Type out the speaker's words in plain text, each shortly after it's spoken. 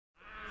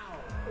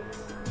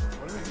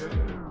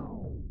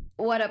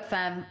What up,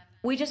 fam?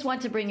 We just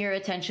want to bring your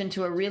attention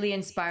to a really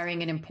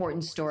inspiring and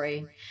important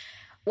story.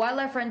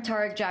 While our friend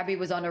Tarek Jabi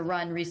was on a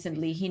run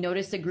recently, he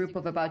noticed a group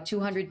of about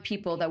 200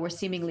 people that were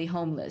seemingly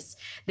homeless.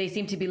 They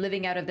seemed to be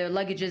living out of their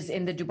luggages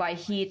in the Dubai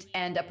heat,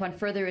 and upon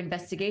further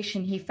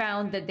investigation, he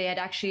found that they had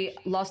actually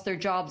lost their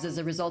jobs as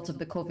a result of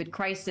the COVID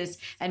crisis,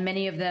 and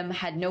many of them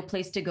had no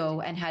place to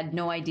go and had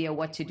no idea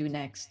what to do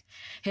next.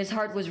 His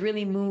heart was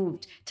really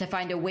moved to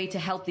find a way to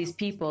help these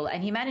people,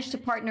 and he managed to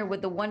partner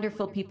with the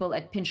wonderful people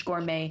at Pinch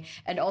Gourmet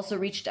and also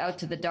reached out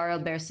to the Dar El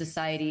Bear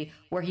Society,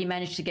 where he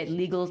managed to get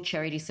legal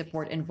charity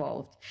support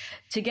involved.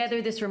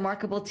 Together, this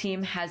remarkable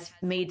team has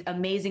made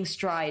amazing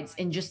strides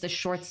in just a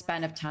short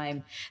span of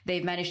time.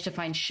 They've managed to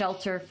find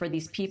shelter for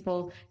these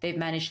people. They've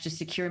managed to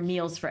secure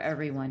meals for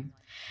everyone.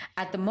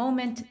 At the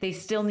moment, they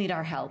still need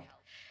our help.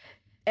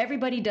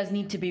 Everybody does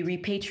need to be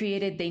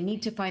repatriated. They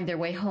need to find their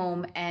way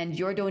home, and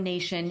your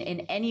donation in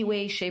any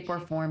way, shape, or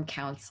form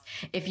counts.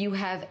 If you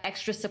have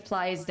extra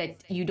supplies that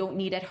you don't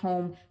need at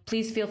home,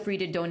 please feel free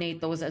to donate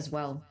those as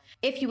well.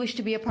 If you wish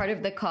to be a part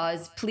of the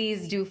cause,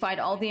 please do find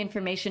all the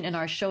information in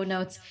our show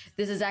notes.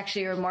 This is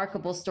actually a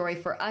remarkable story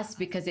for us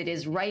because it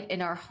is right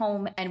in our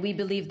home, and we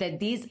believe that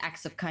these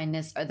acts of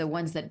kindness are the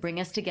ones that bring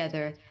us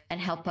together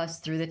and help us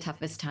through the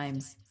toughest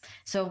times.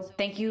 So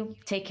thank you,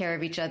 take care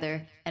of each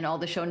other, and all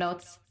the show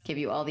notes give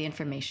you all the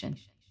information.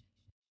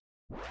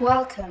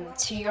 Welcome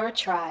to your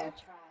tribe.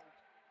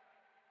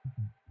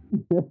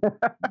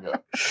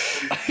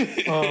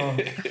 Oh,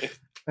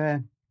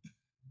 man.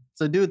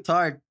 So, dude,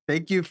 Tarek,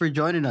 thank you for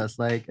joining us.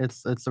 Like,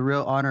 it's a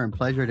real honor and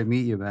pleasure to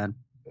meet you, man.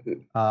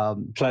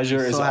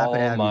 Pleasure is all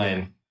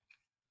mine.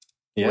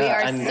 Yeah, we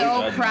are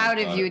so proud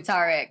of you,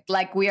 Tarek.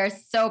 Like, we are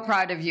so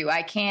proud of you.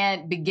 I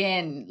can't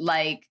begin.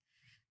 Like,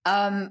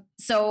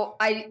 so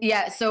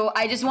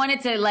I just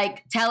wanted to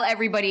like tell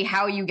everybody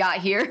how you got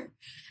here.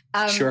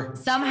 Sure.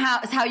 Somehow,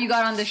 how you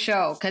got on the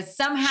show, because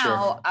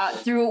somehow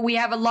we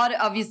have a lot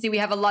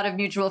of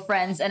mutual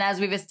friends, and as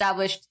we've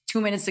established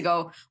 2 minutes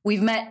ago,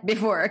 we've met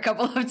before a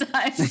couple of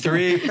times.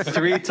 Three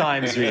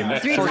times, Reem.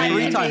 Three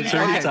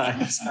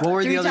times. What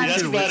were the other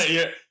two?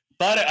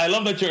 Tarek, I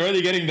love that you're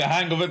already getting the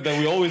hang of it, that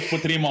we always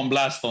put Reem on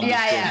blast on this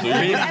show. So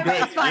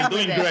Everyone's fine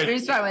with it.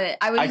 Reem's fine with it.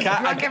 I was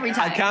drunk every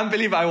time. I can't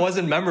believe I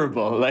wasn't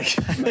memorable. Like,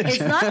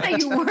 it's not that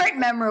you weren't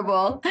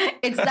memorable.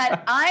 It's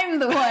that I'm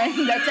the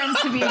one that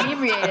tends to be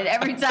inebriated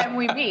every time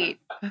we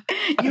meet.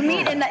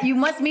 You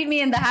must meet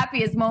me in the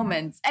happiest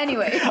moments.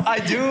 Anyway. I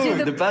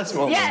do. The best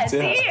moments.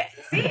 Yeah,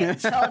 see?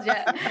 Told you.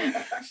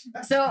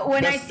 So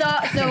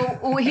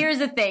here's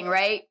the thing,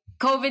 right?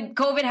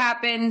 COVID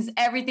happens,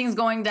 everything's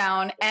going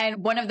down.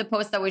 And one of the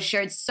posts that was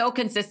shared so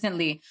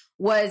consistently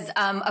was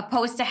a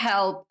post to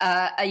help,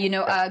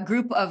 a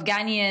group of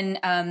Ghanaian,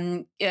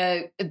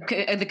 the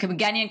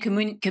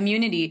Ghanaian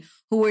community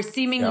who were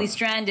seemingly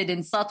stranded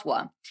in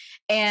Satwa.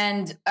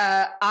 And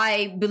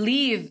I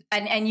believe,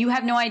 and you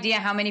have no idea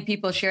how many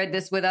people shared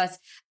this with us.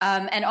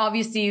 And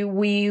obviously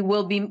we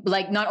will be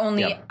like, not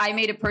only I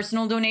made a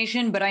personal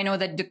donation, but I know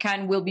that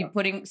Dukan will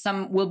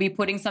be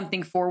putting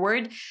something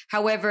forward.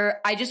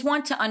 However, I just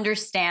want to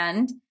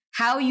understand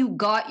how you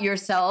got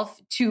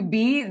yourself to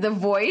be the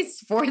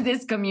voice for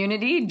this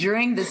community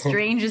during the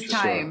strangest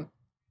time.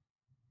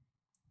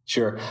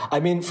 Sure. I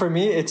mean, for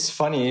me, it's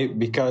funny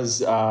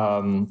because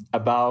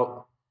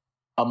about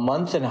a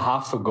month and a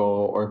half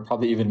ago, or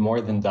probably even more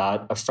than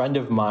that, a friend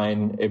of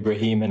mine,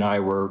 Ibrahim, and I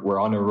were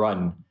on a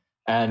run.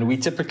 And we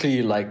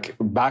typically, like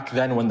back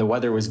then when the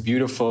weather was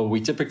beautiful, we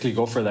typically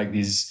go for like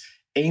these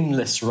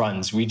aimless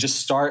runs. We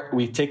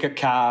take a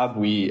cab,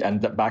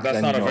 back then,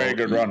 that's not a very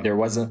good run. There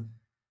wasn't.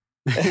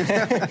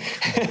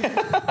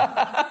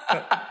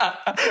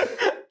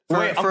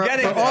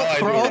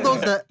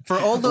 For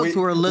all those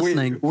who are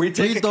listening,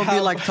 please don't be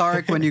like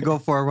Tarek when you go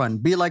for a run.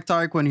 Be like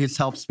Tarek when he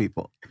helps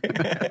people.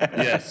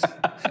 Yes.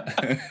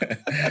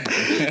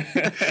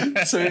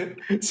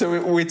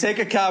 So we take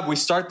a cab, we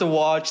start the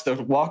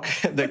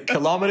the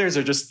kilometers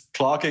are just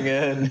clocking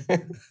in.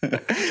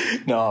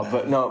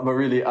 but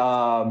really,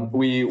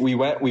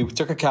 we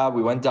took a cab,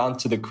 we went down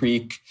to the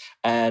creek,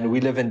 and we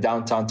live in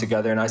downtown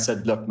together. And I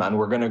said, look, man,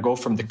 we're going to go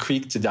from the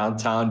creek to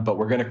downtown, but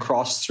we're going to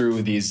cross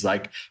through these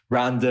like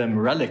random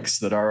relics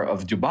that are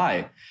of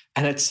Dubai.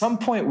 And at some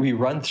point we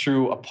run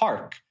through a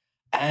park,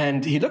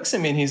 and he looks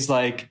at me and he's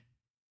like,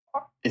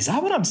 is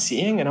that what I'm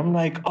seeing? And I'm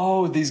like,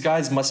 oh, these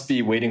guys must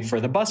be waiting for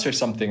the bus or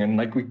something. And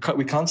like, we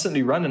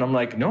constantly run. And I'm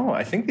like, no,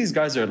 I think these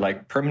guys are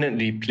like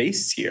permanently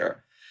placed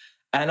here.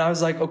 And I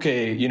was like,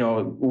 okay,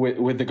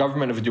 with the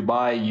government of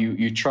Dubai,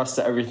 you trust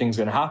that everything's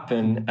going to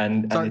happen.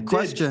 And it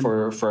did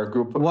for a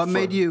group of... What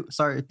made you,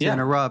 sorry to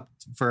interrupt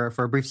for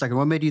a brief second,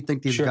 what made you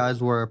think these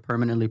guys were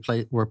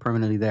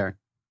permanently there?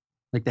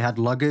 Like they had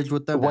luggage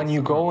with them? When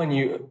you go and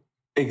you...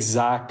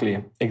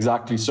 Exactly.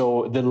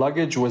 So the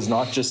luggage was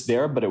not just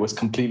there, but it was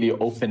completely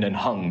open and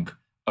hung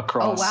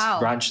across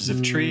branches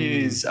of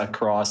trees,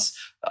 across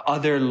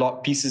other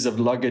pieces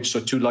of luggage. So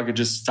two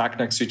luggages stacked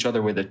next to each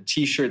other with a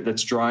t-shirt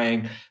that's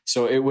drying.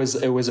 So it was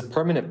a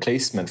permanent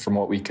placement from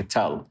what we could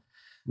tell.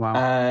 Wow.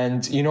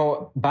 And,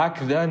 back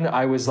then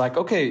I was like,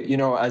 okay,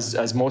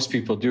 as most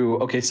people do,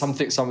 okay,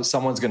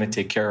 someone's going to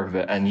take care of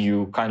it. And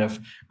you kind of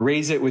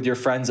raise it with your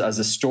friends as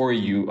a story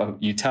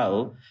you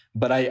tell.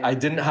 But I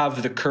didn't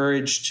have the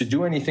courage to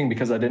do anything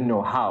because I didn't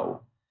know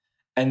how.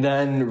 And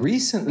then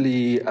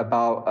recently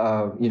about,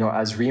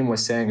 as Reem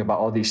was saying about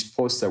all these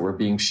posts that were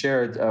being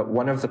shared,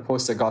 one of the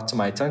posts that got to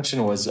my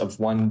attention was of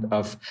one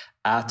of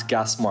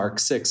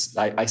 @gasmark6.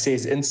 I say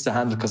his Insta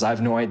handle because I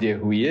have no idea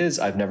who he is.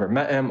 I've never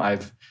met him.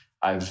 I've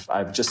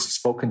just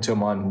spoken to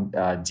him on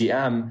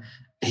DM.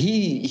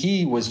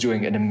 He was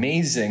doing an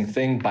amazing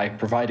thing by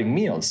providing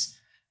meals.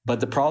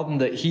 But the problem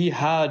that he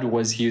had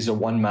was he's a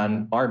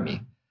one-man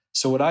army.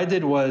 So what I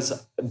did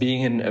was,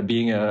 being in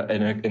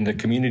the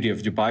community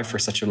of Dubai for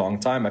such a long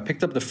time, I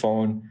picked up the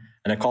phone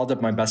and I called up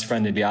my best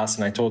friend Ilyas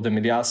and I told him,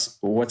 Ilyas,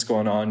 what's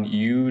going on?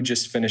 You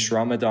just finished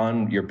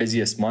Ramadan, your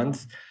busiest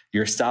month.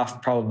 Your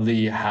staff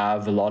probably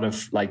have a lot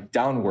of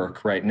down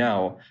work right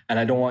now. And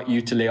I don't want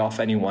you to lay off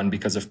anyone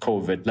because of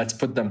COVID. Let's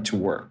put them to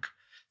work.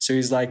 So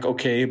he's like,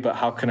 okay, but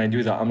how can I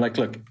do that? I'm like,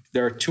 look,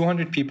 there are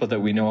 200 people that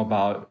we know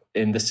about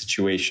in this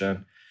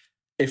situation.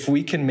 If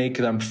we can make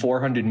them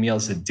 400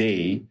 meals a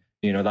day,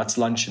 that's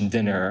lunch and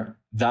dinner,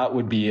 that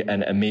would be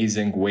an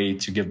amazing way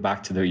to give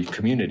back to the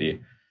community.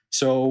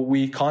 So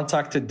we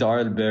contacted Dar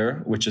Al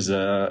Bir, which is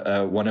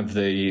one of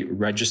the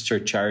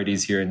registered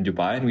charities here in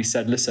Dubai. And we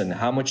said, listen,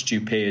 how much do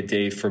you pay a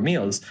day for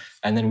meals?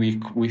 And then we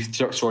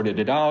sorted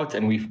it out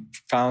and we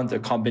found a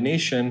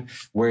combination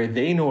where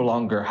they no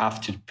longer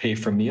have to pay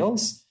for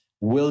meals.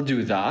 We'll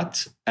do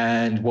that.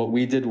 And what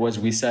we did was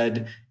we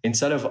said,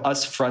 instead of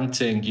us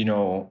fronting,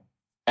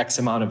 X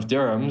amount of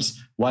dirhams,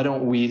 why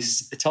don't we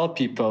tell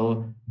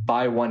people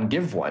buy one,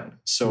 give one?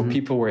 So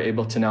people were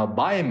able to now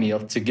buy a meal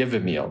to give a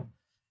meal.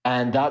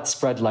 And that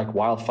spread like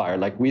wildfire.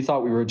 We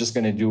thought we were just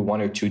going to do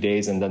 1 or 2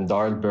 days and then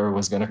Dar Al Bir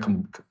was going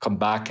to come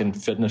back and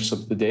finish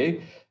up the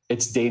day.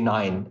 It's day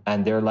 9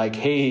 and they're like,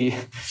 hey,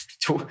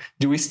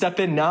 do we step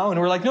in now? And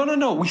we're like,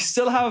 no. We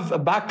still have a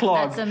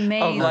backlog. That's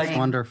amazing. That's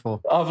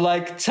wonderful. Of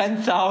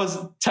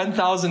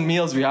 10,000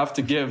 meals we have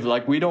to give.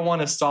 We don't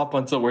want to stop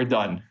until we're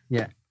done.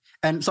 Yeah.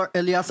 And so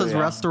Ilyas's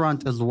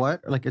restaurant is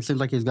what? It seems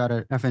like he's got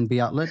an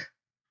F&B outlet.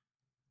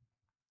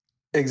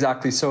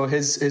 Exactly. So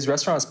his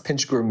restaurant is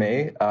Pinch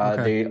Gourmet.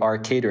 They are a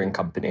catering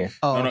company.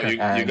 Oh,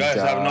 okay. You guys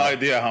have no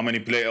idea how many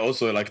play.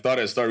 Also,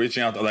 Tarek started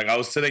reaching out. I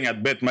was sitting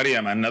at Bet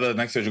Mariam and another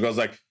next to she goes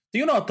like, do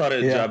you know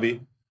Tarek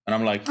Jabi? And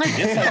I'm like,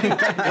 yes, I do.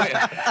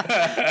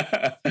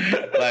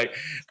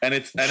 And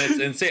it's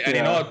insane. And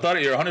you know what,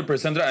 Tarek, you're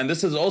 100% right. And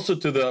this is also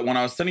when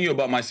I was telling you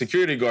about my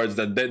security guards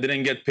that they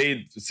didn't get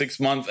paid 6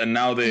 months and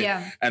now they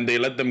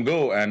let them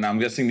go. And I'm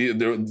guessing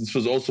this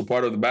was also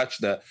part of the batch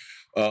that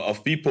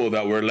of people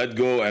that were let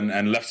go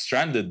and left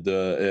stranded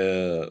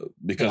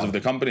because of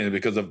the company,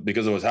 because of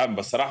what's happened.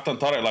 But Sarahatan,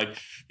 Tarek,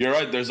 you're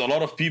right. There's a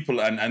lot of people,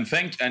 and I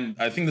think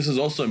this is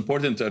also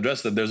important to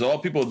address that there's a lot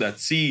of people that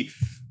see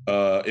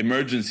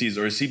emergencies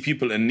or see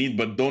people in need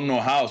but don't know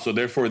how, so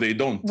therefore they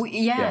don't. And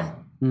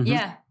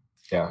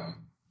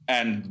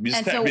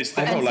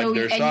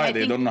they're shy.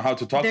 They don't know how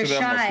to talk to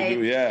them. What to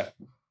do.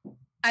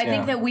 I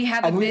think that we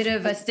have a bit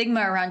of a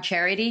stigma around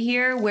charity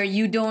here where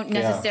you don't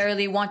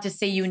necessarily want to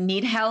say you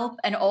need help,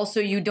 and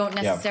also you don't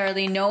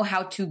necessarily know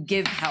how to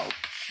give help.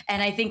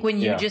 And I think when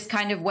you just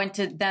kind of went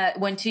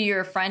to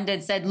your friend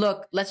and said,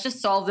 look, let's just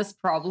solve this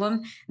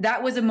problem,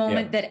 that was a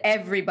moment that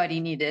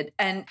everybody needed.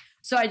 And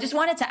so I just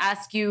wanted to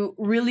ask you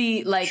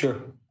really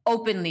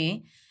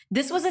openly,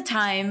 this was a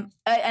time,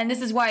 and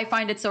this is why I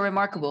find it so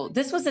remarkable.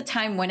 This was a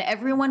time when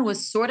everyone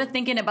was sort of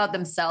thinking about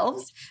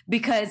themselves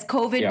because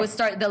COVID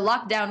the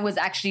lockdown was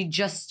actually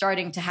just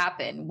starting to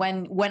happen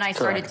when I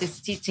started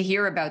to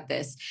hear about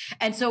this.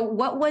 And so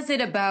what was it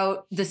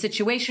about the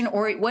situation,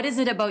 or what is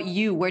it about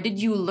you? Where did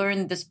you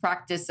learn this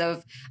practice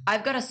of,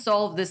 I've got to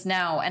solve this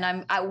now?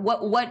 And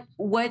what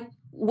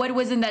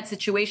was in that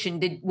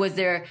situation? Was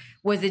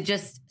it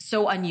just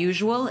so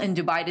unusual in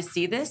Dubai to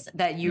see this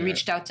that you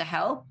reached out to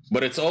help?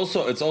 But it's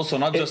also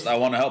not just I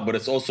want to help, but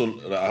it's also,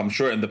 I'm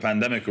sure in the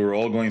pandemic we were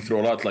all going through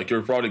a lot.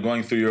 You're probably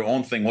going through your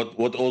own thing.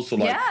 What also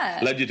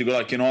led you to go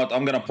you know what,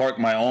 I'm gonna park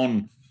my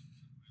own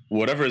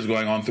whatever is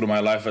going on through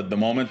my life at the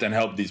moment and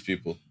help these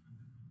people.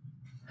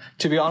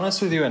 To be honest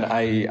with you, and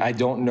I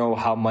don't know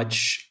how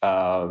much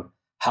of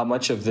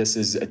this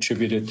is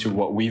attributed to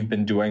what we've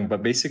been doing,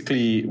 but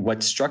basically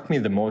what struck me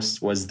the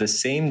most was the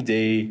same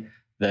day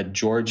that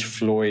George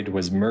Floyd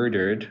was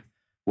murdered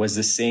was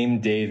the same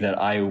day that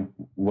I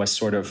was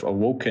sort of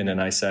awoken and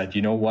I said,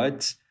 you know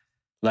what?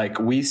 I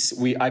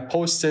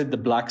posted the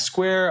Black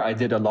Square. I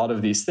did a lot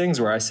of these things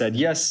where I said,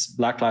 yes,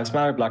 Black Lives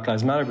Matter.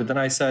 But then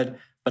I said,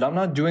 but I'm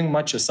not doing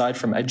much aside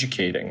from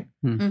educating.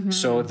 Mm-hmm.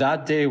 So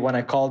that day when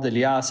I called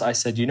Ilyas, I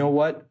said, you know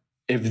what?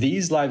 If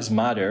these lives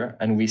matter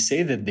and we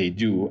say that they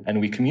do and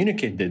we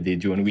communicate that they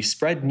do and we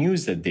spread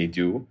news that they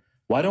do,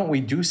 why don't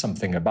we do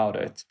something about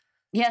it?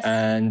 Yes.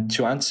 And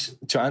to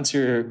answer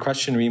your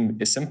question, Reem,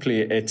 is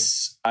simply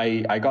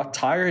I got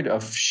tired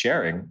of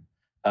sharing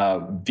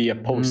via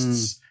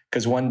posts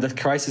because when the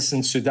crisis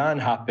in Sudan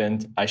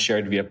happened, I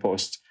shared via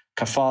post.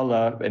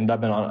 kafala in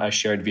Lebanon, I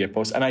shared via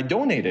post, and I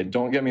donated.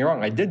 Don't get me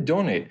wrong, I did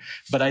donate,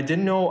 but I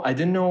didn't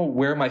know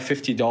where my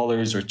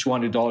 $50 or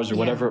 $200 or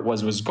whatever it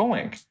was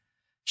going.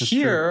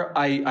 Here,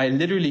 I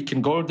literally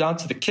can go down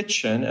to the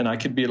kitchen and I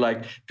could be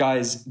like,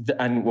 guys,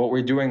 and what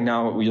we're doing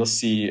now, you'll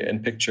see in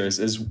pictures,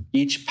 is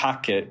each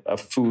packet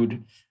of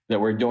food that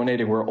we're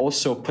donating, we're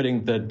also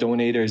putting the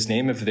donator's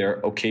name if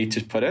they're okay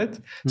to put it.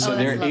 So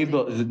they're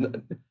able,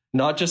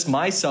 not just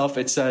myself,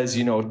 it says,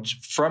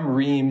 from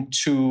Reem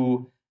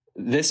to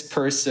this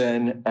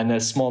person and a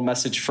small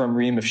message from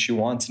Reem if she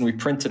wants, and we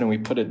print it and we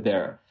put it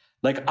there.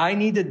 Like, I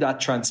needed that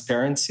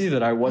transparency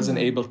that I wasn't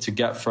able to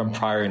get from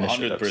prior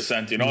initiatives.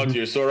 100%. You know what?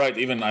 You're so right.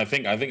 Even I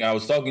think I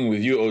was talking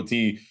with you,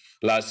 OT,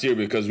 last year,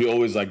 because we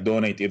always like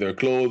donate either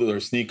clothes or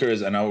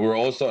sneakers, and we're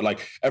also like,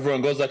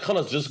 everyone goes like,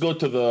 "Khalas, just go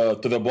to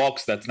the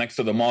box that's next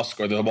to the mosque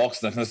or the box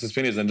that's next to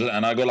Spinach,"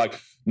 and I go like,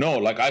 no,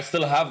 like I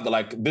still have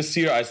this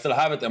year I still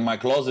have it in my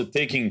closet,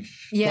 taking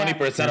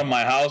 20% of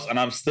my house, and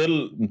I'm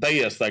still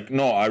mtayas. Like,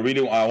 no, I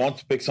want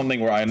to pick something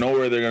where I know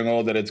where they're gonna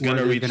go, that it's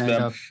gonna reach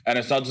them, and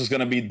it's not just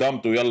gonna be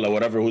dumped to yalla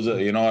whatever.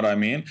 You know what I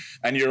mean?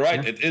 And you're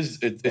right.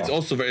 It's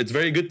also it's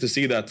very good to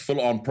see that full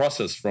on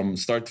process from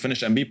start to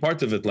finish and be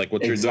part of it, like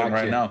what you're doing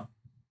right now.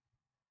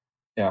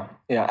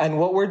 Yeah. And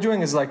what we're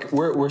doing is like,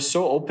 we're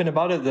so open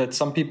about it that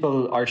some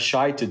people are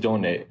shy to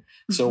donate.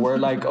 So we're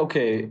like,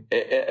 okay,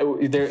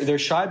 they're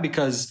shy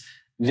because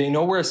they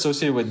know we're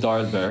associated with Dar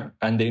al-Bir,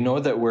 and they know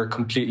that we're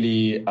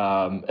completely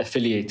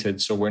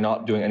affiliated. So we're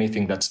not doing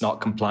anything that's not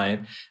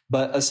compliant.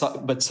 But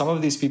some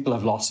of these people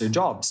have lost their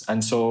jobs.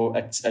 And so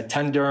a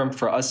 10 dirham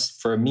for us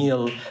for a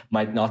meal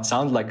might not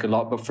sound like a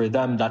lot, but for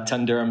them, that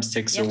 10 dirhams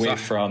takes away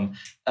from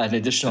an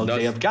additional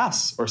day of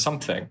gas or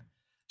something.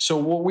 So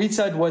what we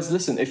said was,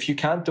 listen, if you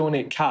can't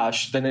donate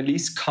cash, then at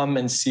least come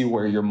and see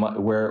where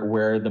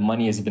where the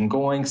money has been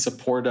going,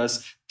 support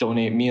us,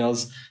 donate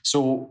meals.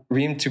 So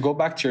Reem, to go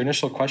back to your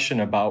initial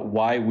question about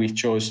why we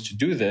chose to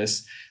do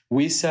this,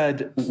 we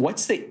said,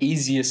 what's the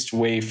easiest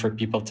way for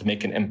people to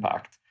make an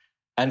impact?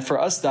 And for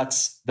us,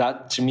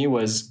 that to me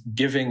was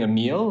giving a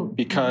meal,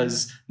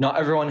 because not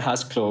everyone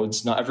has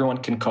clothes, not everyone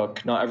can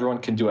cook, not everyone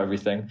can do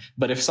everything.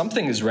 But if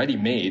something is ready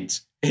made,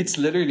 it's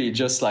literally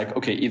just like,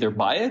 okay, either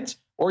buy it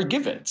or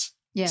give it.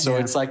 So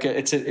it's like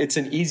it's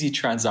an easy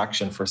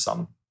transaction for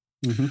some.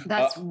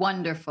 That's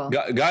wonderful.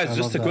 Guys,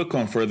 just a quick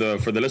one for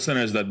the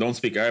listeners that don't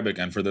speak Arabic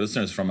and for the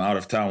listeners from out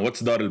of town.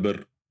 What's Dar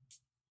al-Bir?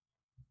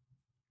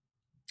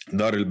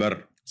 Dar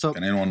al-Bir. So,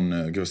 can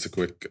anyone give us a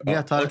quick?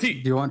 Tarek,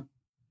 do you want?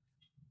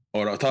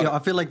 Or I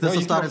feel like this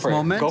is Tarek's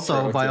moment,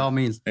 so by all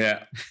means.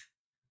 Yeah.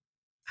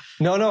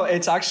 No,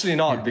 it's actually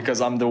not,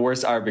 because I'm the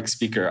worst Arabic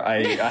speaker.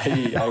 Explain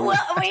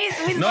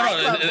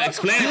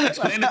it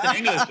in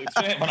English.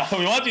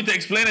 We want you to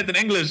explain it in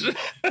English.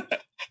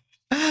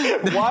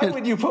 Why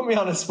would you put me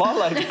on a spot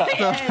like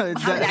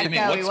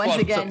that? Once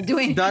again,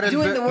 doing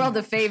the world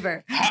a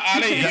favor.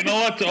 Ali, you know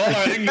what? To all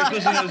our English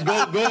listeners,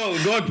 go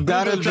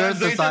Google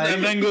Translate it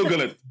and then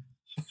Google it.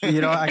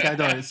 I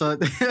don't. So,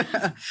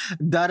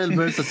 Dar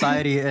al-Bir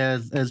Society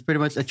is pretty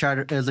much a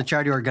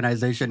charity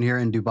organization here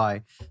in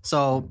Dubai.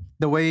 So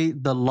the way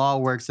the law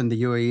works in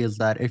the UAE is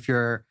that if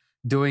you're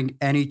doing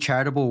any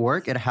charitable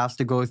work, it has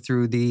to go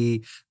through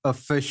the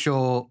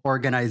official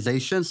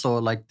organization. So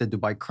like the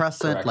Dubai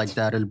Crescent, like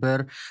Dar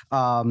al-Bir,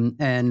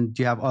 and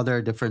you have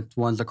other different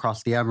ones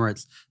across the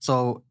Emirates.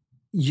 So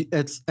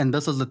and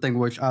this is the thing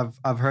which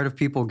I've heard of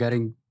people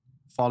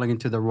falling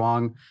into the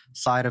wrong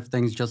side of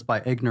things just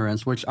by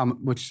ignorance, which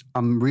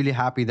I'm really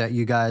happy that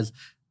you guys,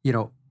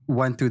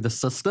 went through the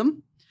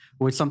system,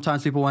 which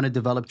sometimes people want to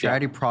develop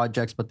charity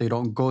projects, but they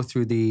don't go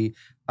through the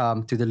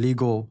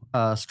legal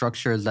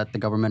structures that the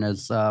government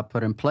has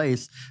put in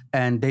place,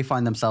 and they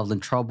find themselves in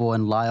trouble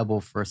and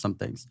liable for some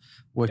things,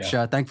 which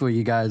thankfully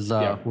you guys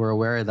were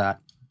aware of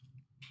that.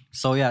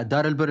 So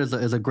Dar al-Bir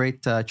is a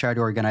great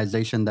charity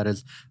organization that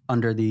is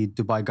under the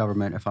Dubai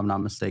government, if I'm not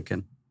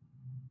mistaken.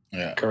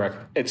 Yeah, correct.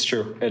 It's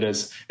true. It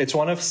is. It's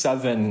one of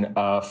 7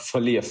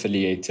 fully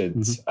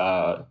affiliated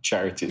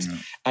charities,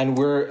 and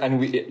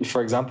we,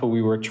 for example,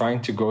 we were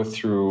trying to go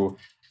through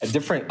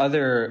different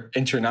other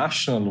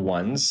international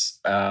ones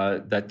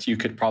that you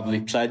could probably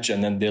pledge,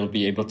 and then they'll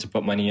be able to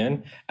put money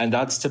in, and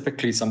that's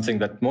typically something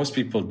that most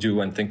people do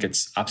and think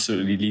it's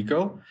absolutely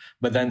legal.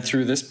 But then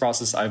through this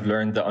process, I've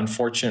learned that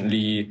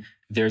unfortunately,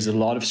 there's a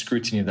lot of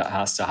scrutiny that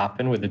has to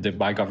happen with the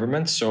Dubai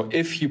government. So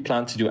if you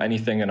plan to do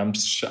anything, and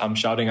I'm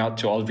shouting out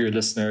to all of your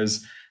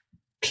listeners,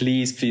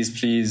 please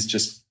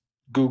just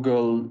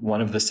Google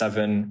one of the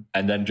 7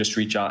 and then just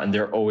reach out, and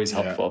they're always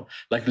helpful.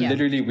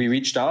 Literally, we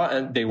reached out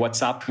and they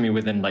WhatsApped me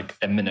within like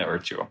a minute or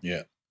 2.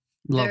 Yeah.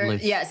 Lovely.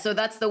 Yeah, so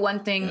that's the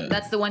one thing.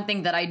 That's the one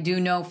thing that I do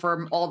know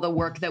from all the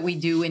work that we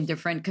do in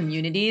different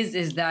communities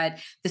is that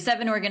the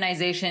 7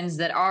 organizations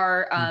that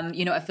are,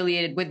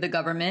 affiliated with the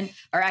government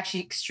are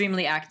actually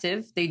extremely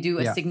active. They do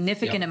a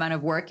significant amount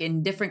of work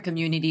in different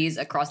communities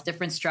across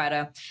different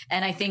strata.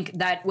 And I think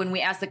that when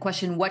we ask the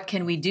question, what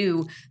can we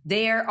do?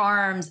 Their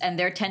arms and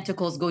their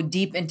tentacles go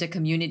deep into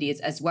communities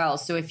as well.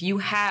 So if you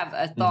have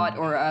a thought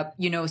or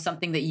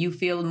something that you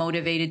feel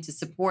motivated to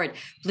support,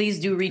 please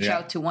do reach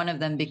out to one of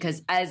them,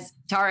 because as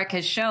Tarek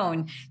has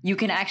shown, you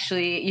can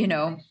actually,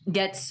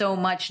 get so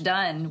much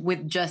done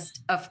with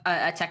just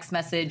a text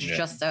message,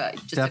 just a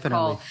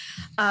call.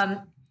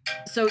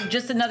 So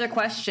just another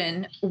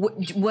question.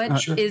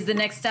 What is the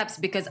next steps?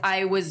 Because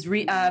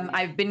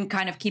I've been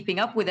kind of keeping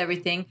up with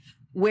everything.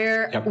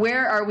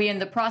 Where are we in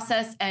the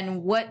process,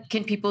 and what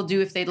can people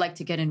do if they'd like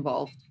to get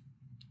involved?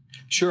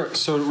 Sure.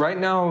 So right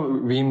now,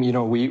 Reem,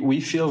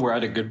 we feel we're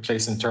at a good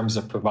place in terms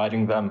of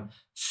providing them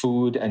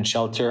food and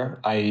shelter.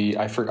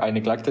 I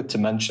neglected to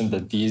mention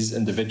that these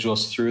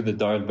individuals, through the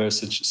Dar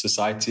al-Burs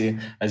Society,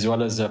 as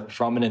well as a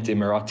prominent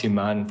Emirati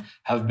man,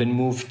 have been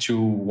moved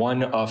to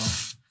one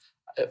of,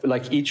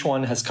 each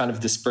one has kind of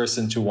dispersed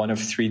into one of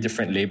 3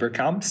 different labor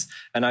camps.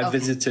 And I've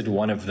visited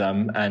one of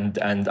them,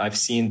 and I've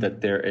seen that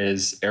there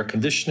is air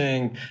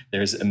conditioning,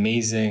 there's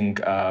amazing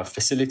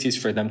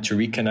facilities for them to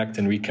reconnect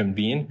and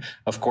reconvene.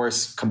 Of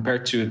course,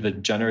 compared to the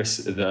generous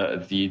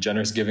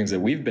givings that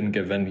we've been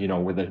given,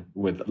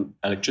 with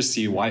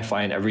electricity,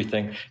 Wi-Fi and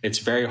everything, it's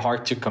very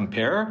hard to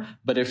compare.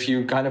 But if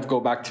you kind of go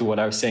back to what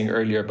I was saying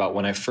earlier about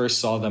when I first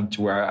saw them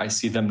to where I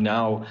see them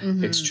now,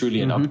 it's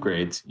truly an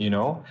upgrade,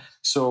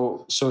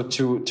 So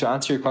to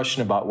answer your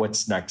question about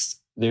what's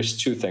next, there's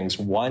 2 things.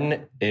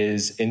 One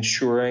is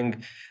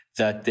ensuring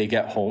that they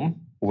get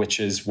home, which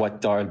is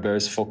what Dar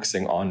al-Burs is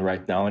focusing on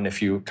right now. And if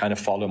you kind of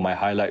follow my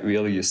highlight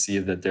reel, you see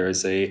that there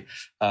is an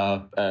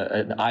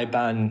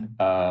IBAN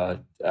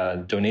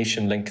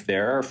donation link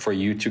there for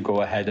you to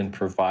go ahead and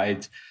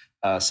provide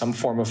some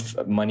form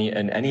of money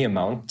in any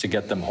amount to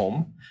get them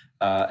home.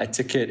 A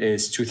ticket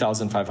is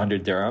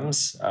 2,500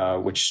 dirhams,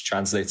 which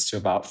translates to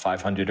about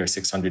 $500 or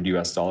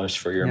 $600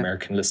 for your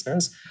American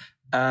listeners.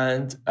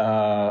 And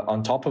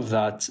on top of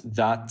that,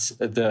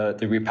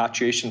 the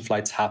repatriation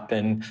flights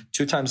happen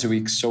 2 times a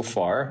week so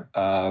far,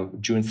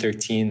 June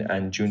 13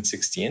 and June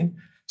 16.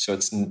 So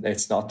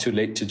it's not too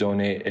late to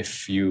donate.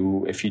 If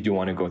you do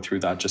want to go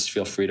through that, just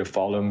feel free to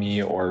follow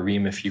me, or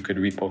Reem, if you could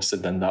repost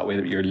it, then that way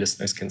that your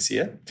listeners can see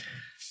it.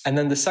 And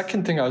then the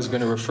second thing I was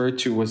going to refer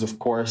to was, of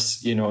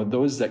course,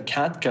 those that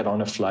can't get on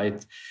a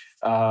flight,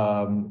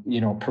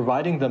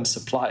 providing them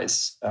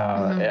supplies.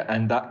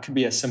 And that could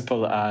be as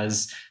simple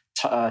as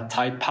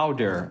Tide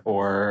powder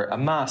or a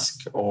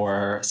mask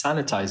or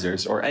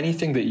sanitizers or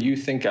anything that you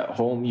think at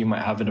home you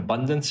might have an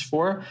abundance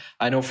for.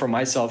 I know for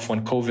myself,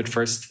 when COVID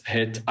first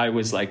hit, I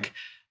was like,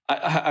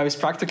 I was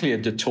practically a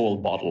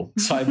Dettol bottle.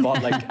 So I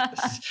bought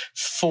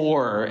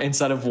 4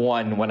 instead of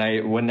 1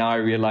 when now I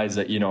realized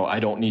that, I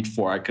don't need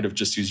 4. I could have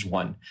just used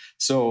 1.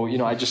 So,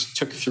 I just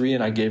took 3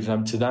 and I gave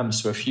them to them.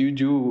 So if you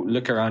do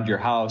look around your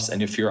house,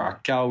 and if you're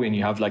Arkawi and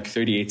you have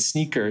 38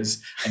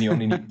 sneakers and you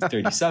only need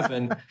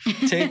 37,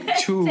 take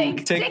 2,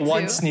 take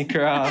 1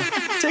 sneaker out,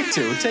 take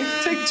 2,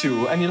 take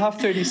 2, and you'll have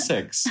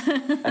 36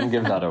 and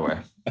give that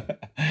away.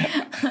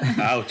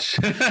 Ouch.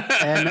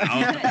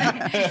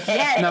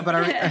 Yes. No, but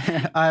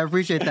I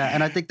appreciate that,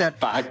 and I think that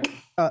I think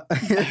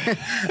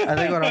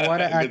what I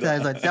want to add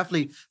is that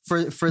definitely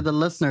for the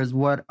listeners,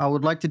 what I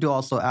would like to do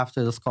also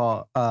after this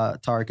call,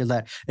 Tarek, is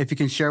that if you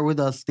can share with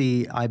us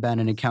the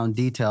IBAN and account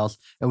details,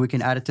 and we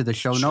can add it to the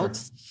show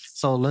notes,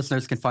 so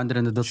listeners can find it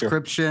in the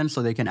description,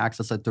 so they can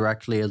access it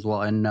directly as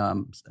well and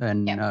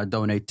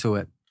donate to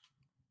it.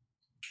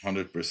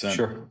 100%.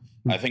 Sure.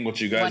 I think what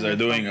you guys are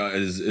doing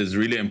is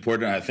really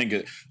important. I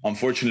think,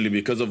 unfortunately,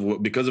 because of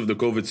the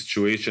COVID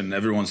situation,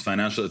 everyone's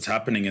financial, it's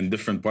happening in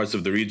different parts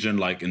of the region,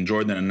 like in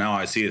Jordan, and now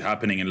I see it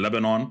happening in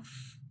Lebanon.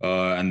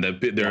 And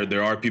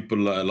there are people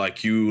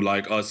like you,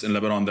 like us in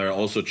Lebanon, that are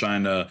also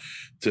trying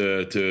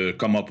to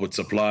come up with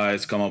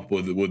supplies, come up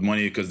with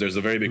money, because there's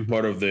a very big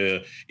part of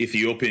the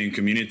Ethiopian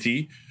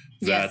community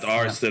that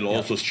are still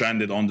also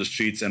stranded on the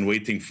streets and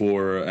waiting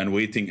for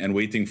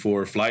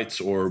flights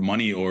or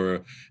money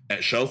or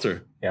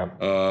shelter.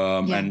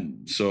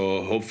 And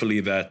so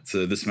hopefully that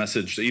this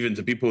message, even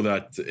to people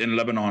that in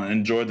Lebanon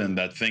and Jordan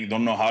that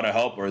don't know how to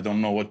help or don't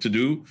know what to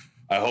do,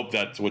 I hope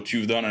that what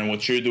you've done and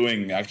what you're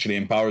doing actually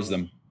empowers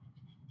them.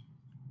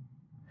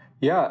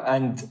 Yeah,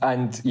 and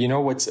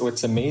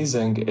what's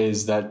amazing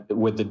is that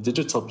with the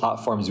digital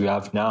platforms we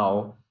have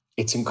now,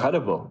 it's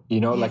incredible.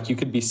 Like you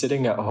could be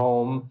sitting at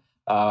home.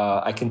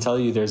 I can tell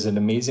you there's an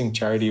amazing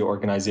charity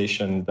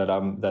organization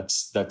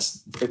that's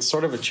it's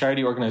sort of a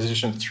charity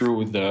organization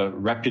through the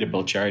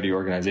reputable charity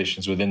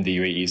organizations within the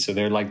UAE. So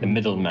they're like the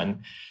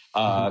middlemen,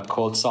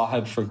 called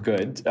Sahib for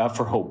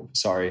Hope.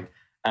 Sorry.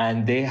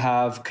 And they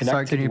have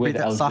connected with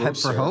Al Sahib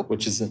for Hope,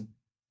 which is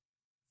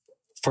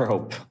for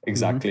hope.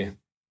 Exactly.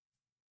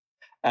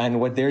 And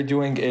what they're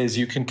doing is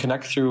you can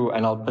connect through,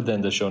 and I'll put that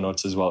in the show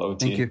notes as well,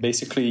 OT. Thank you.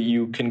 Basically,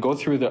 you can go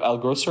through the Al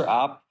Grocer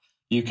app.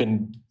 You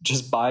can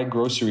just buy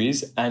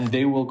groceries, and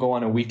they will go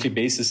on a weekly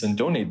basis and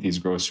donate these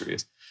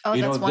groceries. Oh,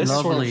 you know, that's this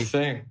wonderful. sort of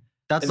thing.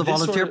 That's the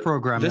volunteer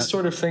program. This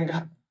sort of thing.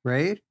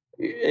 Right?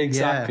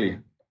 Exactly.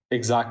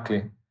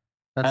 Exactly.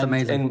 That's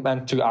amazing.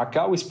 And to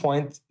Akawi's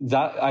point,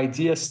 that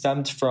idea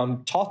stemmed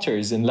from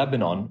Tauters in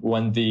Lebanon.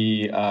 When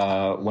the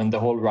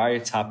whole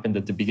riots happened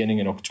at the beginning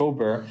in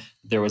October,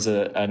 there was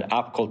an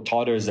app called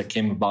Tauters that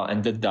came about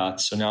and did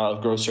that. So now Al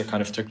Grocer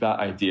kind of took that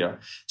idea.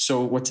 So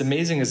what's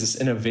amazing is this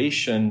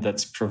innovation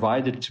that's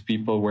provided to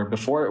people, where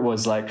before it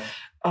was like,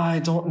 I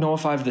don't know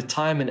if I have the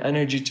time and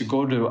energy to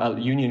go to a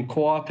Union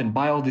Co-op and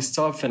buy all this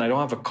stuff, and I don't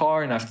have a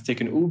car and I have to take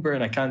an Uber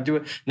and I can't do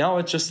it. Now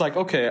it's just like,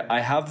 okay,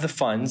 I have the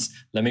funds.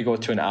 Let me go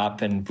to an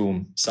app and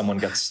boom, someone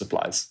gets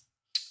supplies.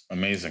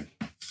 Amazing.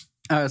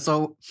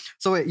 So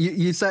wait,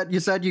 you said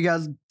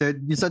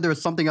there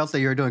was something else that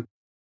you're doing.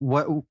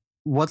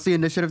 What's the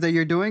initiative that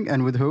you're doing,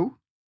 and with who?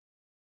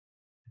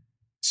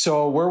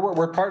 So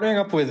we're partnering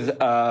up with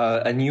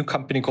a new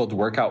company called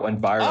Workout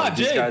Went Viral.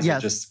 These guys are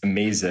just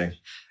amazing.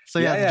 So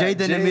Jade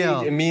and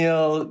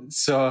Emil.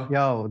 So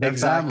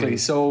exactly.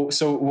 Family.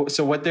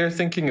 So what they're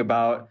thinking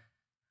about,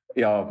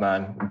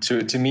 man,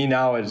 to me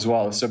now as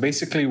well. So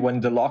basically, when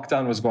the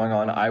lockdown was going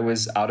on, I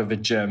was out of a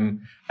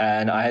gym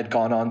and I had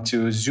gone on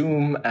to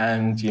Zoom,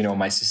 and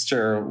my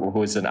sister,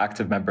 who is an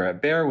active member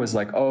at Bear, was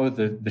like, "Oh,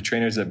 the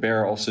trainers at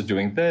Bear are also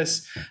doing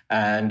this,"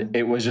 and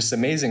it was just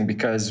amazing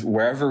because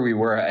wherever we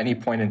were at any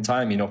point in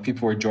time,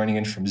 people were joining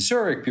in from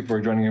Zurich, people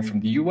were joining in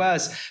from the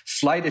US,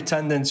 flight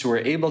attendants who were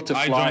able to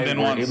fly,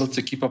 were able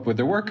to keep up with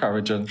their workout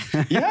regime.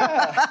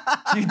 Yeah,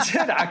 you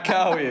did,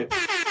 Akawi.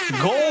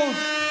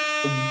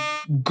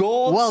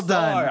 Gold well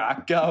star,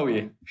 done,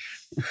 Akawi.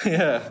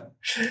 Yeah.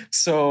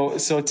 So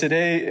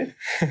today.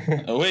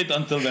 Wait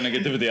until the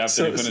negativity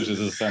after he finishes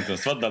his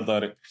sentence. Tfaddal,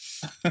 Tarek.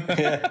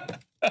 Yeah.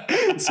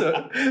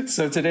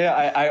 So today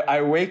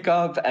I wake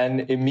up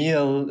and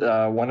Emil,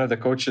 one of the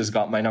coaches,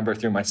 got my number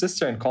through my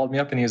sister and called me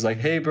up, and he was like,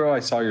 "Hey, bro,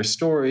 I saw your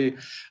story.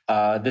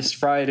 This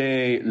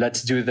Friday,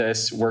 let's do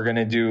this. We're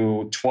gonna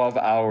do 12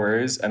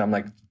 hours." And I'm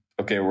like,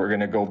 "Okay, we're going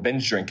to go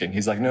binge drinking."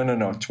 He's like, no,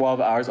 12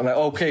 hours. I'm like,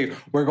 "Okay,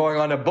 we're going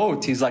on a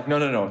boat." He's like, no,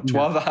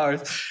 12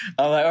 hours.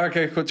 I'm like,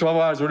 "Okay, cool, 12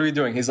 hours. What are we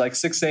doing?" He's like,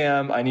 6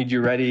 a.m. I need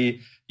you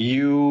ready.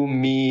 You,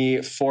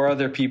 me, 4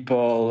 other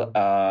people,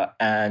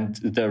 and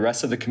the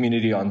rest of the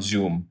community on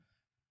Zoom.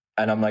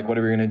 And I'm like, "What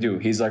are we going to do?"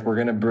 He's like, "We're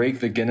going to break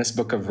the Guinness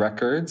Book of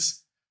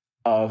Records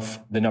of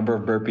the number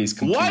of burpees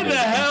completed." Why the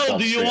hell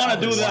do you want to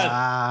do that?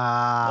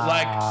 Wow.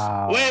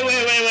 Like, wait.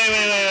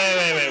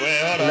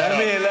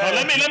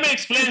 Let me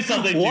explain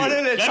something to you. One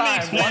at a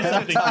time. One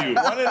at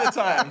a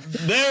time.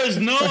 There is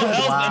no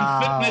health and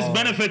fitness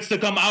benefits to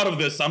come out of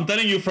this. I'm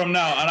telling you from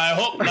now. And I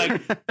hope,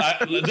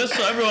 just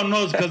so everyone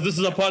knows, because this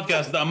is a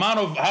podcast, the amount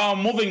of how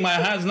I'm moving my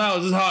hands now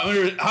is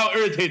how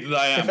irritated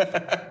I am.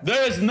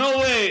 There is no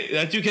way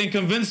that you can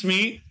convince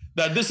me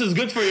that this is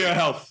good for your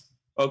health.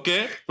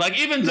 Okay? Like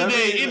even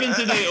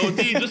today,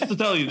 OT,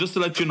 just to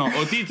let you know,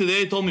 OT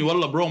today told me,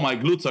 "Wallah, bro, my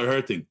glutes are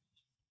hurting."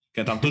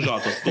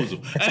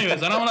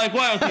 Anyways, and I'm like,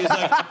 "Why?"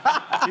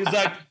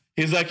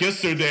 He's like,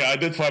 "Yesterday I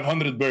did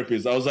 500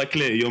 burpees." I was like,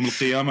 "Clay, yom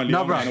al-qiyamah,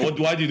 no, bro.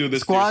 Why do you do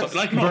this?" Squats,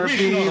 like, no, burpees,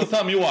 really, no,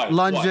 tell me why.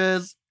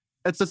 Lunges.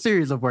 Why? It's a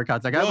series of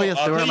workouts. Like, there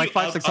were like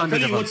 500-600 I'll tell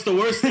you what's the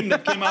worst thing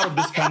that came out of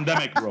this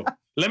pandemic, bro.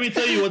 Let me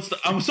tell you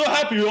I'm so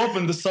happy you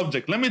opened this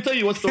subject. Let me tell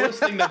you what's the worst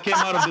thing that came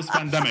out of this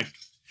pandemic.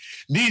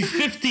 These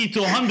 50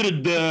 to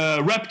 100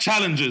 rep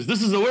challenges.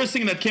 This is the worst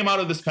thing that came out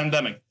of this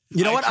pandemic.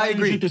 You know what? I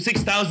agree. You to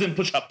 6,000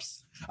 push-ups.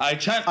 I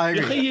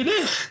agree.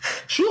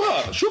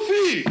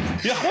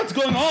 What's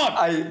going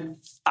on?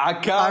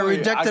 I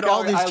rejected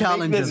all these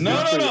challenges.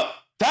 No.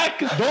 Tak,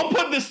 don't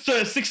put this to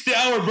a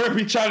 60-hour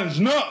burpee challenge.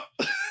 No.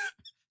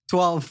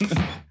 12.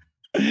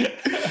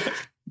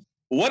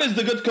 What is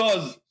the good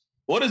cause?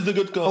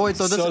 Oh wait,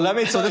 so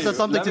this has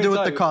something to do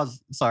with the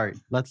cause. Sorry,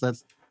 let's.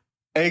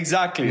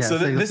 Exactly. Yeah, so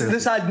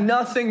this had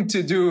nothing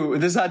to do.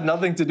 This had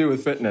nothing to do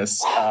with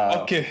fitness.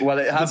 Okay. Well,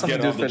 it has something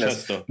to do with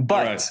fitness.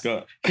 But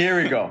here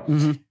we go.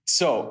 Mm-hmm.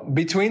 So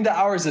between the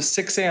hours of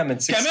 6 a.m.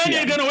 and 6 p.m.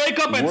 You're gonna wake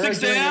up at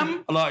 6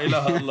 a.m. La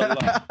ilaha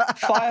illallah.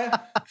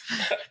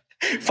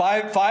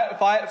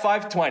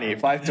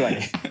 5:20.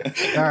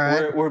 All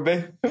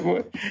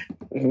right.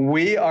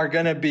 We are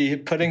gonna be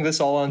putting this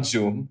all on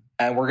Zoom,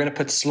 and we're gonna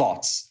put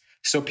slots.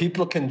 So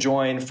people can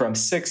join from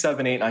 6,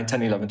 7, 8, 9,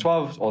 10, 11,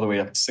 12, all the way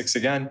up to 6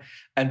 again.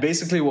 And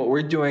basically what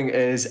we're doing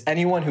is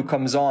anyone who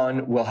comes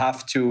on will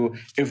have to,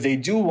 if they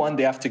do one,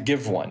 they have to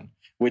give one,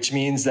 which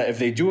means that if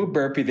they do a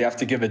burpee, they have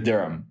to give a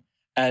dirham.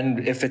 And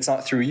if it's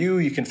not through you,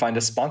 you can find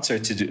a sponsor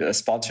to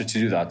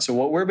do that. So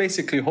what we're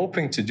basically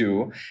hoping to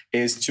do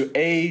is to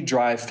A,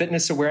 drive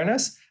fitness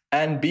awareness,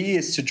 and B,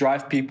 is to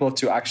drive people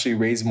to actually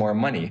raise more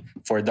money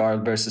for Dar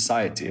al-Bir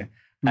Society.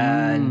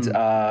 And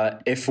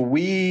if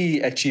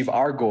we achieve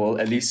our goal,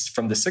 at least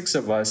from the 6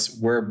 of us,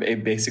 we're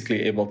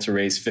basically able to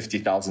raise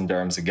 50,000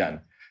 dirhams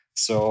again.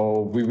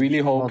 So we really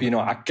hope,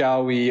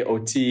 Akawi,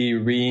 OT,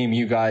 Reem,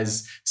 you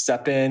guys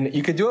step in.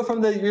 You could do it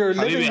from your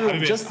living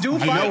room. Just do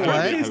 5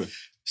 burpees.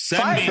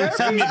 Send me the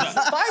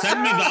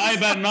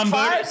IBAN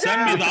number.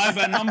 Send me the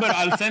IBAN number.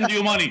 I'll send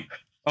you money.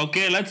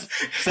 Okay,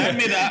 send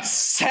me that.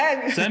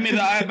 Send me the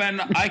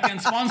IBAN. I can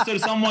sponsor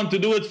someone to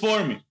do it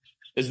for me.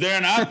 Is there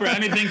an app or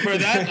anything for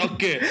that?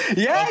 Okay.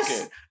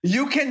 Yes,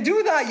 you can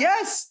do that.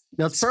 Yes.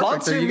 That's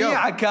perfect. Sponsor there you me go.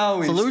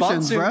 عكاوي.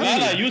 Solutions, Sponsor bro. me.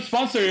 لا you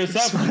sponsor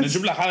yourself.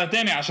 نجيب لك حالة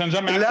تانية عشان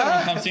نجمع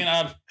أكثر من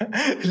 50,000.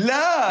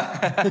 لا.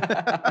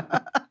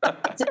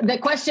 The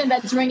question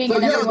that's ringing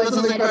in everyone's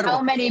this is mind is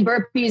how many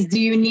burpees do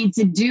you need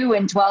to do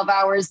in 12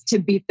 hours to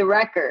beat the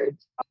record?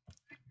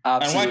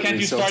 Absolutely. And why can't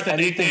you start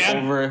at 8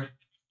 a.m.? Over...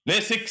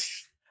 They're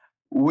 6.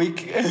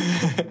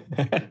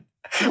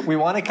 We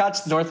want to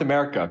catch North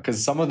America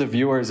because some of the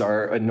viewers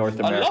are in North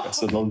America, Allah.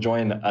 so they'll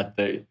join at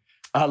the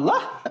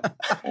Allah.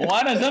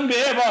 وأنا ذنبي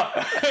إيه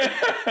بقى؟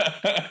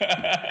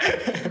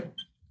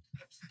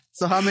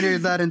 So how many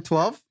is that in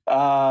 12?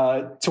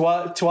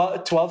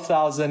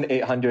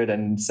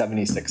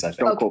 12,876, I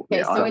think.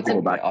 Okay, so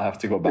I'll have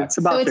to go back. It's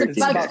about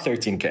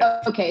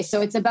 13K. Okay,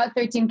 so it's about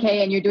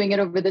 13K and you're doing it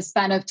over the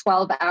span of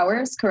 12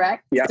 hours,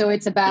 correct? Yeah. So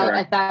it's about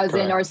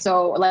 1,000 or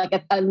so, like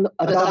a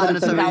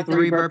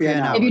 1,073 burpee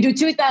an hour. If you do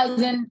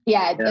 2,000,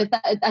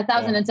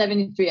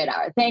 1,073 an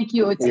hour. Thank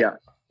you. Yeah.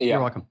 You're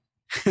welcome.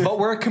 But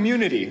we're a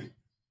community.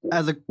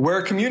 We're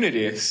a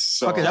community.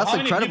 So Okay, that's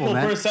incredible,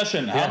 man.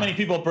 How many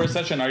people per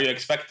session are you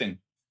expecting?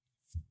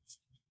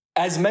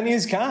 As many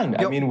as can.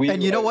 Yo, I mean,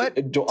 and you know what?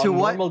 On a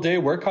normal day,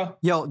 workout.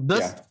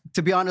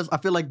 To be honest, I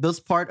feel like this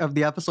part of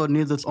the episode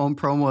needs its own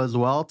promo as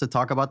well to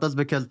talk about this,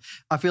 because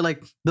I feel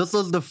like this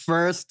is the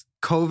first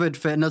COVID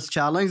fitness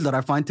challenge that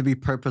I find to be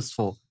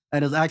purposeful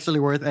and is actually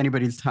worth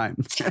anybody's time.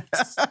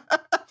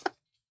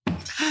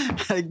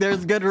 Like,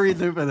 there's good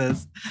reason for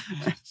this.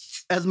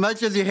 As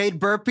much as you hate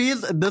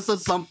burpees, this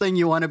is something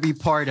you want to be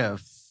part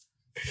of.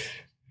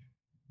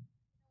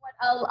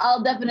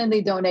 I'll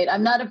definitely donate.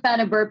 I'm not a fan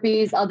of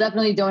burpees. I'll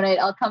definitely donate.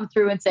 I'll come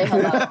through and say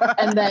hello,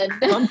 and then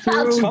come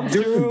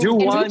through. Do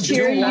one.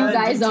 Cheer you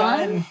guys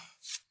on.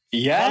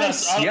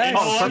 Yes. You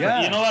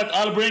know what?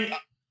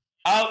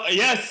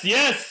 Yes.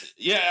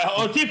 Yeah.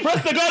 OT,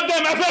 press the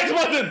goddamn FX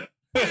button.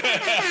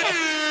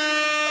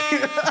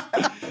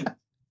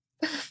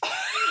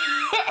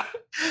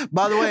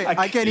 By the way,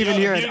 I can't even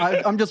hear it.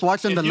 I'm just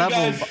watching the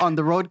level on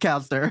the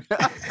roadcaster.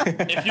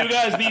 If you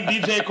guys need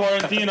DJ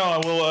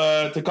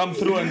Quarantino to come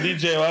through and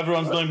DJ while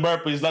everyone's doing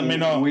burpees, let me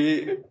know.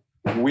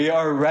 We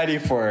are ready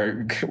for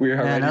it. We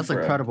are ready that's for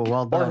incredible.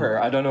 Well done. Or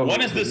her. I don't know.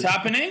 When is this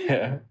happening?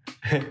 Yeah.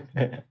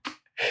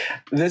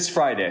 This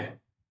Friday.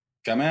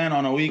 Come in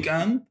on a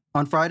weekend?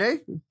 On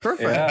Friday?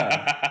 Perfect.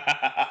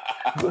 Yeah.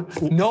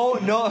 No.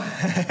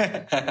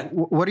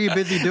 What are you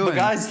busy doing? But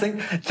guys,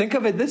 think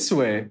of it this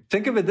way.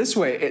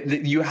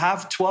 You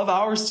have 12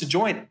 hours to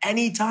join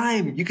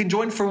anytime. You can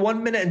join for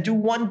 1 minute and do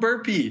one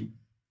burpee.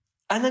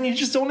 And then you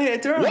just only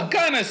turn. What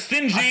kind of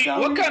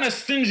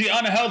stingy,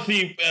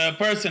 unhealthy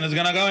person is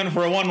going to go in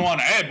for a 1-1?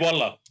 Aib,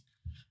 wallah.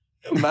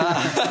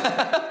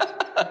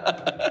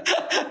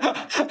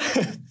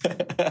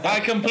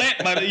 I complain,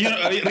 but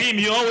Reem,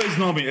 you always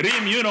know me.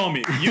 Reem, you know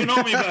me. You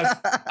know me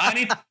best.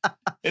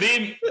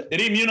 Reem,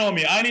 you know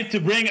me. I need to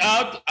bring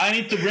out my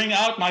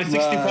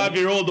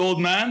 65-year-old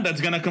old man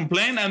that's gonna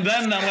complain, and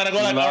then I'm gonna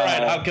go like, all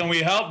right, how can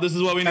we help? This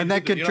is what we need. And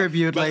then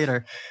contribute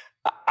later.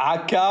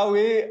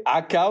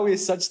 Akawi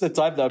is such the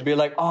type that would be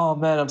like, oh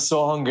man, I'm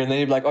so hungry. And then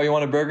you'd be like, oh, you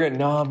want a burger?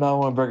 No, I'm not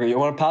want a burger. You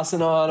want a pasta?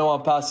 No, I don't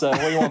want pasta.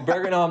 What, you want a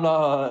burger? No, I'm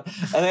not.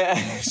 And then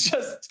it's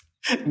just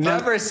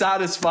never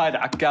satisfied.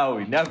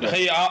 Akawi, never.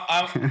 Hey,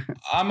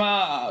 I'm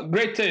a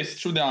great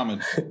taste, through the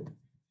Ahmed.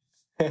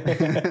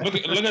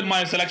 Look at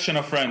my selection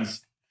of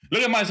friends. Do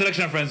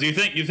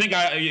you think,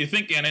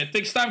 and it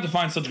takes time to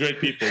find such great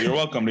people. You're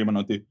welcome,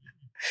 Rimanoti.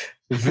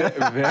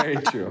 Very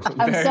true.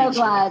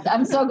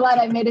 I'm so glad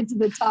I made it to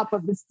the top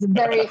of this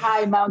very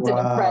high mountain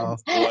of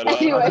friends.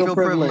 Anyway. I feel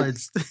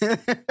privileged.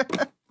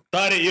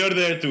 Tarek, you're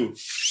there too.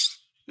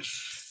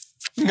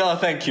 No,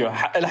 thank you.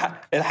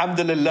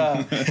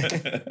 Alhamdulillah.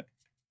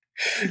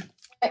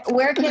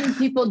 Where can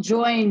people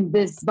join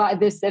this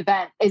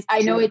event?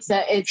 I know it's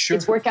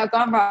workout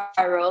gone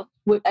viral.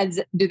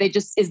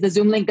 Is the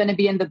Zoom link going to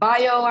be in the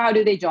bio, or how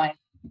do they join?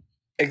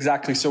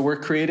 Exactly. So we're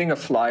creating a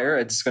flyer.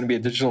 It's going to be a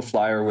digital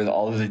flyer with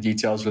all of the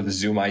details with the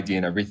Zoom ID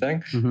and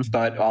everything. Mm-hmm.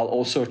 But I'll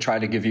also try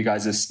to give you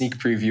guys a sneak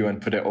preview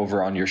and put it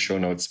over on your show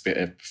notes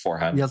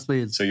beforehand. Yes,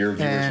 please. So your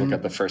viewers will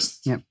get the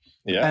first. Yeah.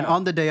 Yeah. And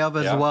on the day of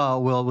as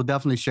well, we'll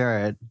definitely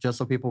share it just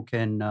so people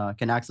can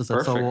access it.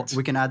 Perfect. So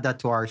we can add that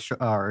to our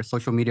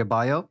social media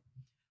bio,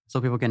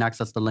 so people can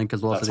access the link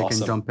as well. That's so they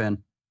can jump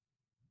in.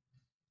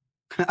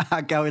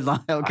 Akawi's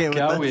on okay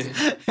with this.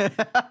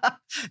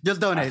 Just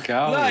donate.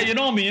 No, you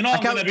know me. You know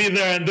I'm gonna be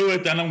there and do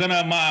it, and I'm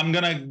gonna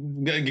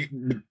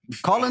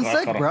call in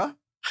sick, bro.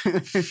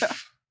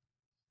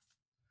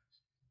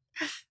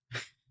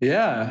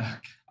 Yeah.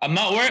 I'm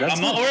not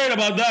worried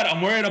about that.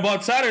 I'm worried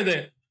about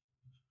Saturday.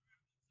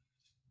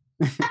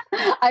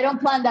 I don't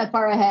plan that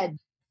far ahead.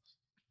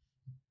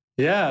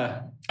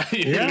 Yeah.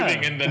 You're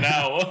living in the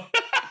now.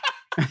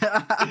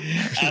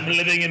 I'm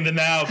living in the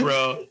now,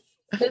 bro.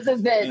 This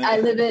is it. I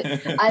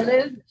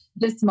live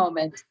this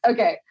moment.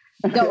 Okay.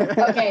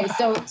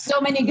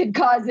 So many good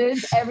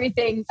causes,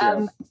 everything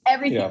good.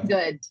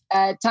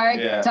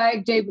 Tarek,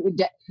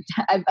 Jabi,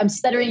 I'm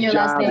stuttering your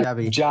last name.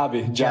 Jabi.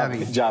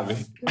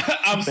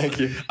 Thank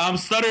you. I'm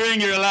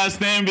stuttering your last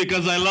name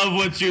because I love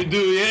what you do.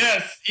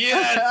 Yes,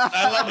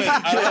 I love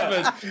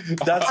it.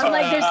 I'm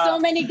like, there's so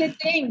many good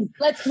things.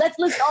 Let's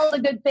list all the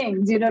good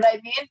things. You know what I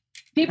mean?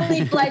 People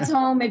need flights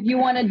home. If you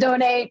want to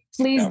donate,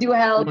 please do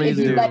help. If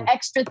you've got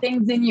extra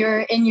things in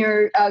your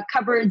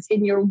cupboards,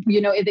 in your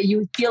that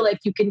you feel like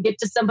you can get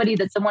to somebody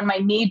that someone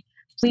might need,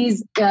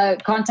 please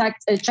check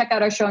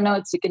out our show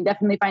notes. You can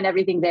definitely find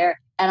everything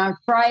there. And on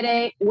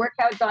Friday,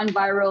 workout gone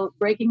viral,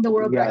 breaking the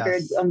world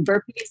record on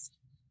burpees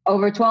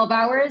over 12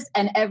 hours,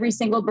 and every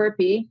single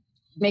burpee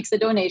makes a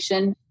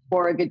donation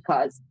for a good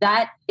cause.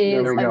 That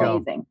is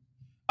amazing.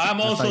 I'm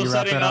also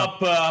setting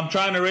up. I'm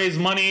trying to raise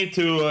money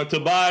to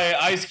buy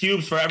ice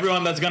cubes for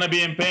everyone that's gonna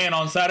be in pain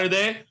on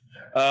Saturday.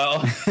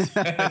 No,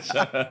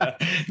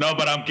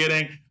 but I'm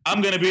kidding.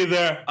 I'm gonna be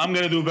there. I'm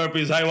gonna do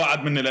burpees. هاي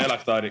وعد مني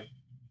لك طارق.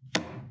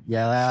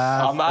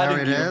 Yeah, I'm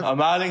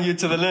adding you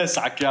to the list,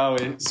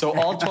 Akawi. So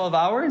all 12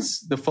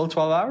 hours, the full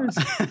 12 hours.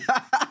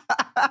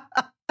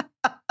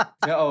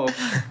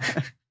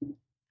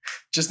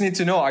 Just need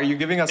to know: are you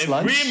giving us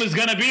lunch? If Reem is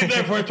gonna be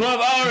there for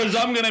 12 hours,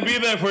 I'm gonna be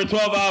there for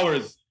 12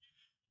 hours.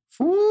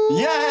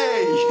 Yay!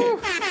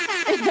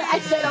 I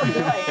said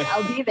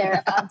I'll be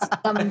there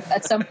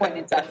at some point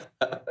in time.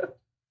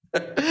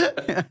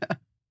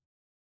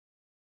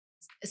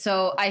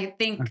 So I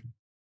think,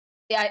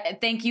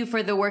 thank you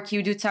for the work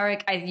you do,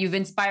 Tarek. You've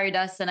inspired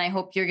us, and I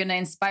hope you're going to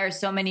inspire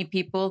so many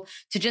people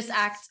to just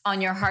act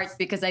on your heart,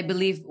 because I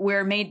believe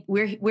we're made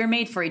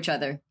for each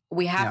other.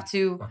 We have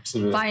to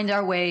find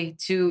our way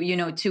to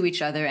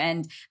each other,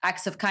 and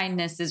acts of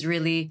kindness is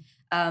really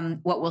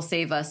what will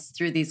save us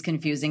through these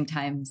confusing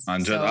times.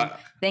 So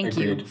thank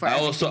you for. I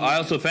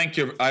also thank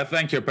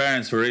your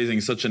parents for raising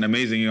such an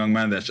amazing young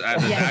man that's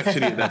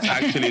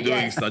actually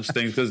doing such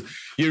things, because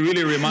you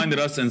really reminded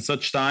us in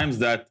such times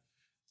that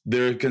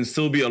there can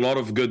still be a lot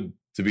of good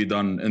to be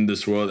done in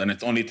this world, and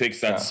it only takes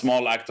that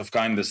small act of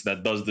kindness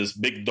that does this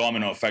big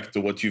domino effect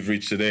to what you've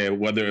reached today,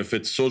 whether if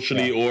it's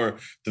socially or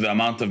to the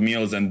amount of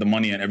meals and the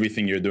money and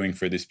everything you're doing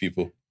for these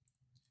people.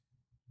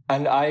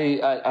 And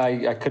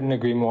I couldn't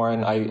agree more.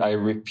 And I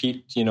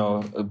repeat,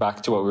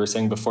 back to what we were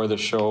saying before the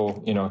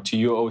show, to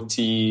you,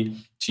 OT,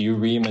 to you,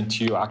 Reem, and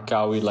to you,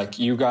 Akawi, like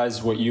you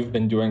guys, what you've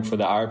been doing for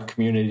the Arab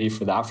community,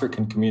 for the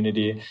African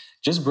community,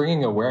 just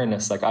bringing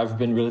awareness. Like I've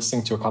been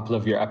listening to a couple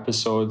of your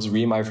episodes.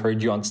 Reem, I've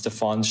heard you on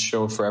Stefan's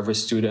show, Forever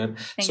Student.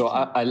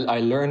 I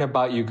learn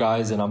about you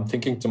guys, and I'm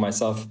thinking to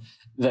myself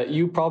that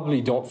you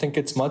probably don't think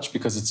it's much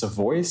because it's a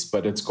voice,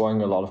 but it's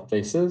going a lot of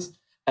places.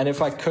 And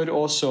if I could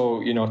also,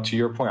 to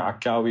your point,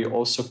 Akawi,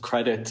 also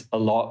credit a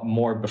lot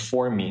more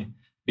before me,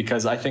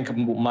 because I think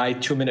my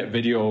 2-minute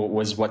video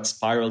was what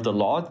spiraled a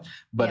lot,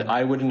 but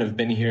I wouldn't have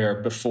been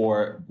here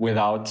before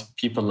without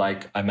people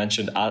like I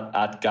mentioned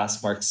at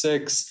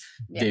Gasmark6,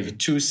 David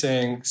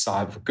Tusing,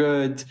 Sahib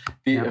Good,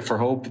 For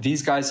Hope.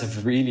 These guys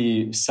have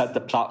really set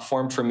the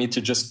platform for me to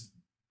just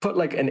put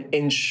like an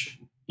inch,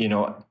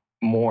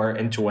 more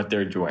into what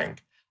they're doing.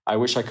 I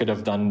wish I could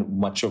have done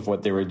much of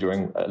what they were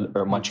doing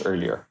or much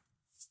earlier.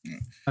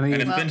 I mean,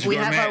 we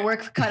have our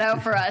work cut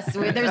out for us.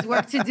 There's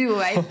work to do.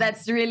 Right?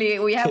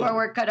 We have our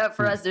work cut out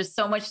for us. There's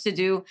so much to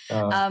do.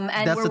 And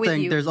that's we're the with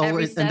thing. You. There's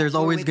always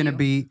going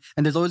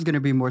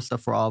to be more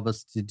stuff for all of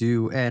us to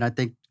do. And I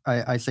think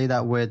I say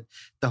that with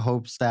the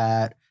hopes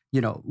that,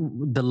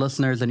 the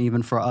listeners and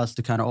even for us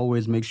to kind of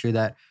always make sure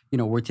that,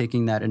 we're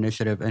taking that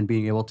initiative and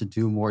being able to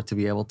do more to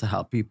be able to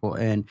help people.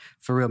 And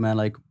for real, man,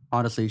 like,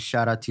 honestly,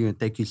 shout out to you and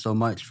thank you so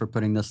much for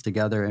putting this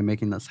together and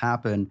making this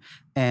happen.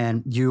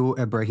 And you,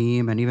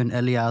 Ibrahim, and even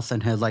Elias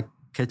and his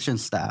kitchen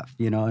staff,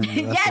 and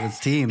the rest of his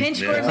team.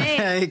 Pinch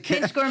Gourmet.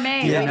 Pinch Gourmet. Pinch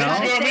Gourmet.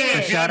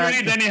 If you ever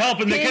need any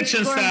help in the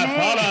kitchen staff,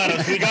 holla at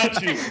us. We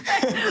got you.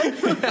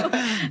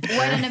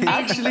 What an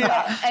amazing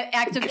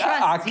act of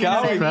trust.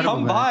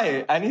 Come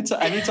by.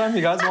 Anytime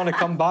you guys want to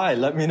come by,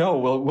 let me know.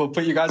 We'll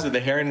put you guys with the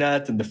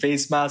hairnet and the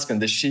face mask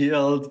and the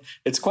shield.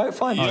 It's quite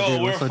fun.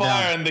 We're so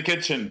fire in the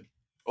kitchen.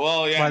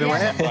 Well, yeah. By the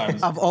way,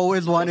 I've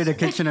always wanted a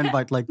kitchen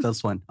invite like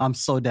this one. I'm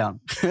so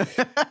down.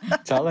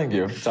 telling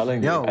you.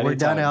 Yo, we're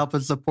down to help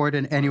and support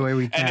in any way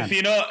we can. And if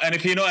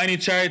you know any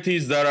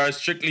charities that are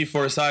strictly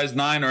for size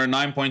 9 or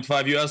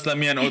 9.5 US, let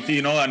me and OT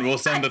know, and we'll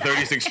send the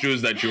 36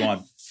 shoes that you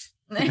want.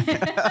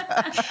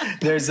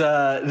 There's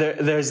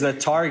the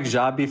Tarek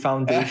Jabi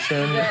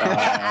Foundation.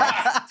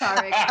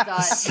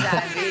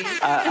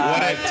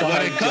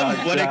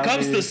 Tarek.Jabi. When it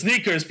comes to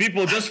sneakers,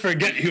 people just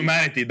forget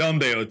humanity, don't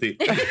they, OT?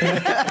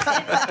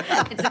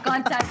 It's a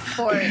contact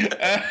sport.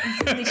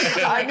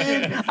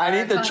 I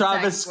need the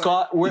Travis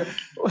Scott. We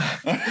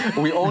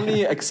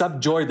only accept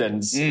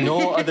Jordans,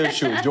 no other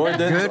shoe.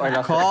 Jordans Good or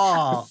nothing.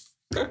 call.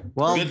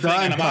 Well Good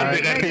done, thing.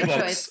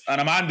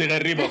 أنا ما عندي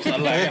غير ريبوكس.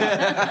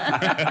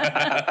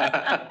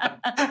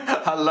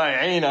 Allah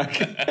يعينك.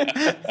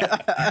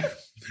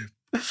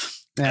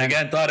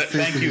 Again, Tarek,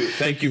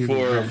 thank you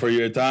for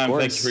your time.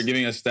 Thank you for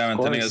giving us time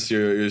and telling us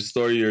your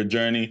story, your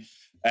journey.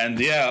 And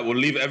yeah, we'll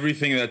leave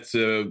everything that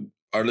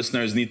our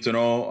listeners need to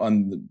know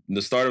on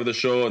the start of the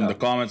show and the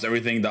comments,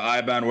 everything, the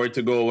IBAN, where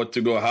to go, what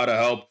to go, how to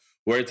help,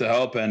 where to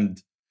help.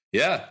 And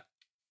yeah.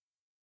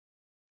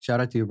 Shout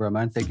out to you, bro,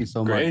 man. Thank you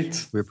so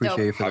much. We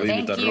appreciate you for that.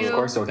 Thank you. Of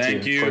course,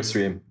 thank you. Of course,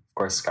 Reem. Of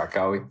course,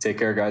 Kakawi. Take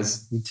care,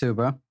 guys. You too,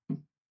 bro.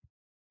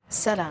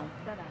 Salam.